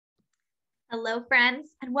Hello, friends,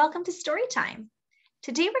 and welcome to Story Time.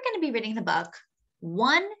 Today, we're going to be reading the book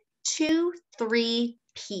 1, 2, 3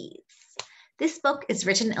 Peas. This book is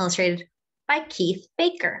written and illustrated by Keith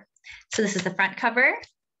Baker. So this is the front cover,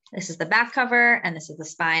 this is the back cover, and this is the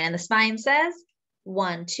spine. And the spine says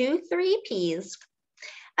 1, 2, 3 Peas.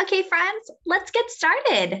 Okay, friends, let's get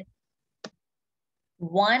started.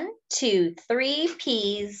 1, 2, 3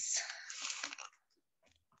 Peas.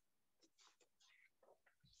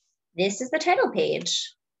 This is the title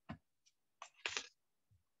page.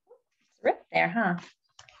 Ripped there, huh?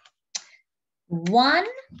 1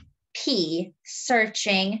 pea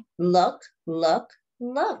searching, look, look,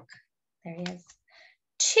 look. There he is.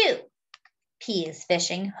 2 peas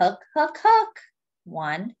fishing, hook, hook, hook.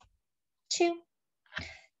 1, 2.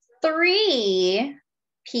 3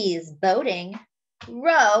 peas boating,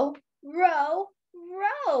 row, row,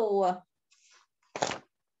 row.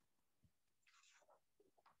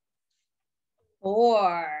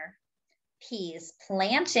 4 peas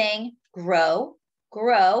planting, grow,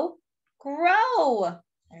 grow, grow.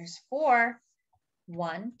 There's 4.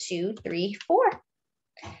 1, 2, 3, 4.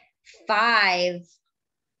 5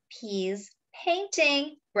 peas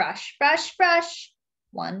painting, brush, brush, brush.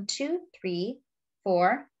 1, 2, 3,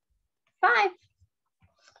 4, 5.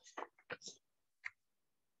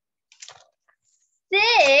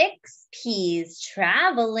 6 peas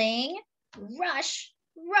traveling, rush,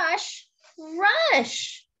 rush,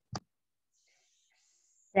 rush.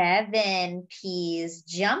 7 peas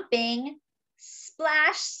jumping,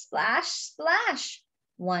 splash, splash, splash.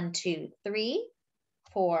 1, 2, 3,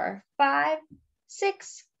 4, 5,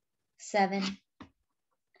 6, 7.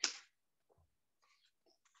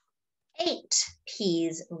 8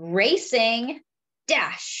 peas racing,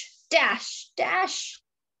 dash, dash, dash.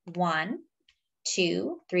 1,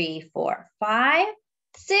 2, 3, 4, 5,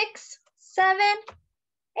 6, 7,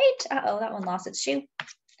 8. Uh-oh, that one lost its shoe.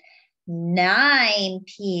 9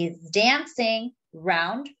 peas dancing,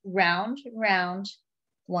 round, round, round.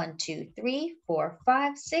 1, 2, 3, 4,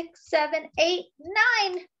 5, 6, 7, 8,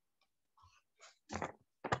 9.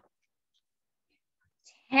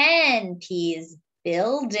 10 peas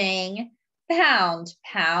building, pound,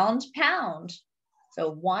 pound, pound. So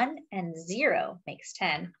 1 and 0 makes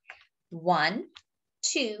 10. 1,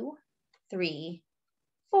 2, 3,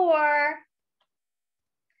 4,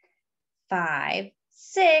 5,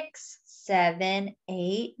 6, 7,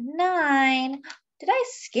 8, 9. Did I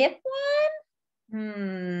skip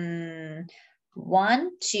one?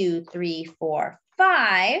 1, 2, 3, 4,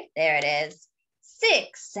 5. There it is.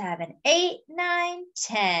 6, 7, 8, 9,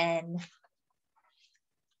 10.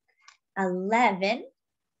 11,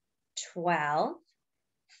 12,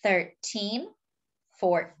 13,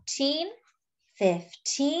 14,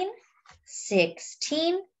 15,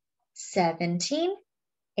 16, 17,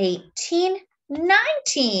 18,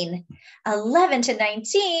 19. 11 to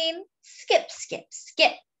 19. Skip, skip,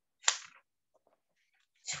 skip.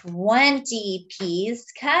 20 peas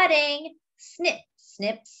cutting. Snip,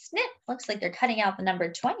 snip, snip. Looks like they're cutting out the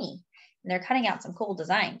number 20. And they're cutting out some cool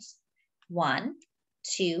designs. 1,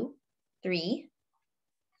 2, 3,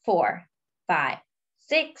 4, 5,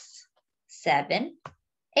 6, 7,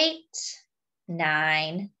 8,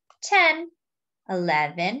 9, 10,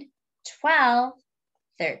 11, 12,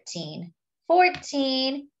 13,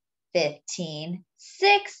 14, 15,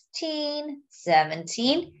 16,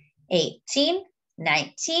 17, 18,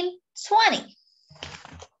 19, 20.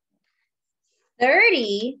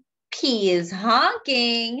 30 peas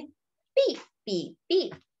honking, beep, beep,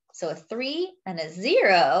 beep. So a 3 and a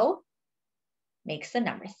 0 makes the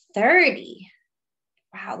number 30.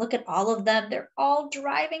 Wow, look at all of them. They're all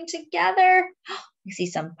driving together. You see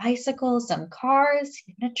some bicycles, some cars,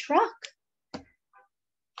 even a truck.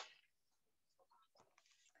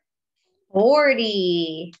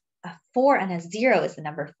 40. A 4 and a 0 is the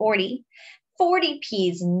number 40. 40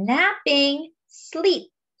 peas napping,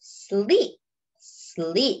 sleep, sleep,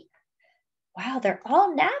 sleep. Wow, they're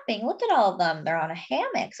all napping. Look at all of them. They're on a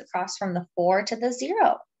hammocks across from the 4 to the 0.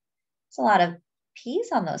 There's a lot of peas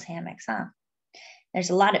on those hammocks, huh?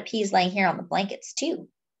 There's a lot of peas laying here on the blankets too.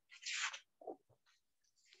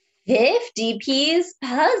 50 peas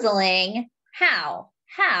puzzling. How,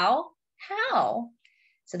 how, how?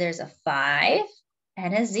 So there's a 5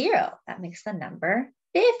 and a 0. That makes the number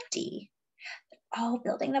 50. They're all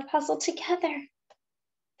building the puzzle together.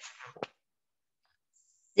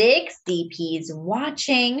 60 peas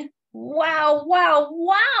watching. Wow, wow,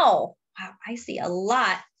 wow. Wow, I see a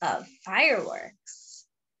lot of fireworks.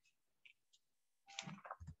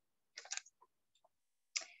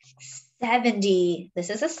 70. This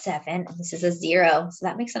is a 7, and this is a 0. So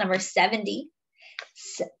that makes the number 70.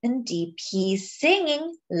 70 peas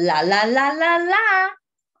singing la la la la la.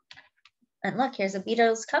 And look, here's a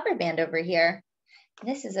Beatles cover band over here.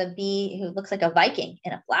 This is a bee who looks like a Viking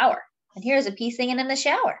in a flower. And here's a pea singing in the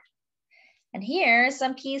shower. And here's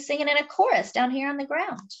some peas singing in a chorus down here on the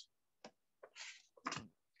ground.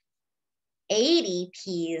 80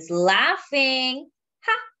 peas laughing.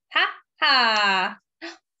 Ha, ha, ha.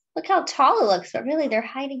 Look how tall it looks, but really they're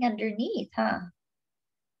hiding underneath, huh?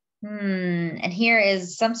 And here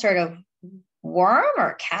is some sort of worm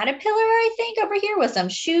or caterpillar, I think, over here with some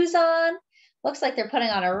shoes on. Looks like they're putting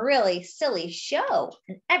on a really silly show,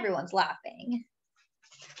 and everyone's laughing.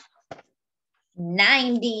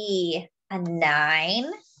 90, a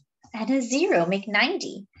 9 and a 0 make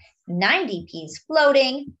 90. 90 peas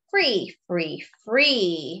floating, free, free,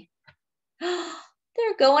 free.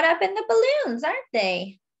 They're going up in the balloons, aren't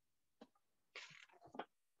they?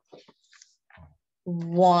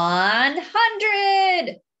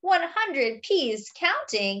 100, 100 peas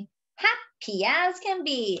counting, happy as can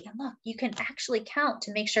be. And look, you can actually count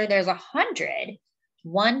to make sure there's 100.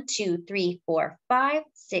 1, 2, 3, 4, 5,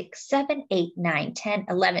 6, 7, 8, 9, 10,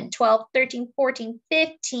 11, 12, 13, 14,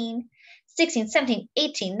 15, 16, 17,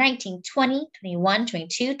 18, 19, 20, 21,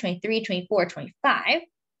 22, 23, 24, 25,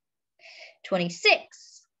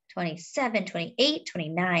 26, 27, 28,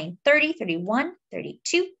 29, 30, 31,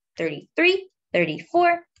 32, 33,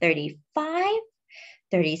 34, 35,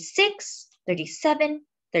 36, 37,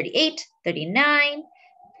 38, 39,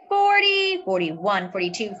 40, 41,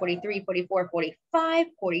 42, 43, 44, 45,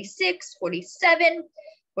 46, 47,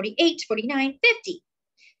 48, 49, 50,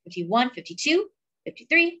 51, 52,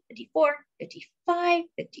 53, 54, 55,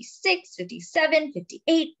 56, 57,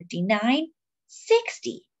 58, 59,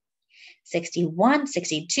 60, 61,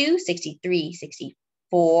 62, 63,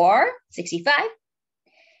 64, 65,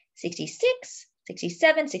 66,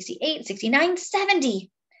 67, 68, 69,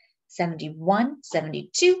 70, 71,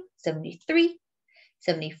 72, 73,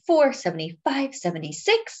 74, 75,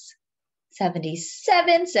 76,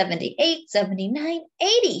 77, 78, 79,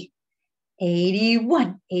 80,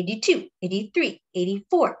 81, 82, 83,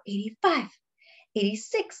 84, 85,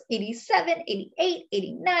 86, 87, 88,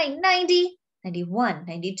 89, 90, 91,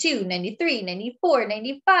 92, 93, 94,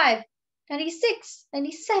 95, 96,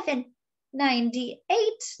 97,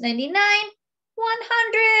 98, 99,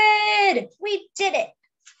 100. We did it.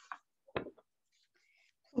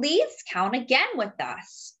 Please count again with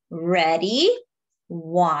us. Ready?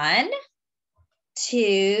 1,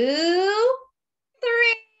 2,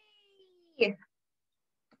 3.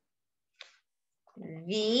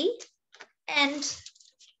 The end.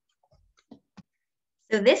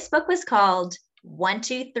 So this book was called 1,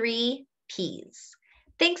 2, 3 Peas.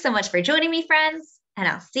 Thanks so much for joining me, friends, and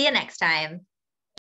I'll see you next time.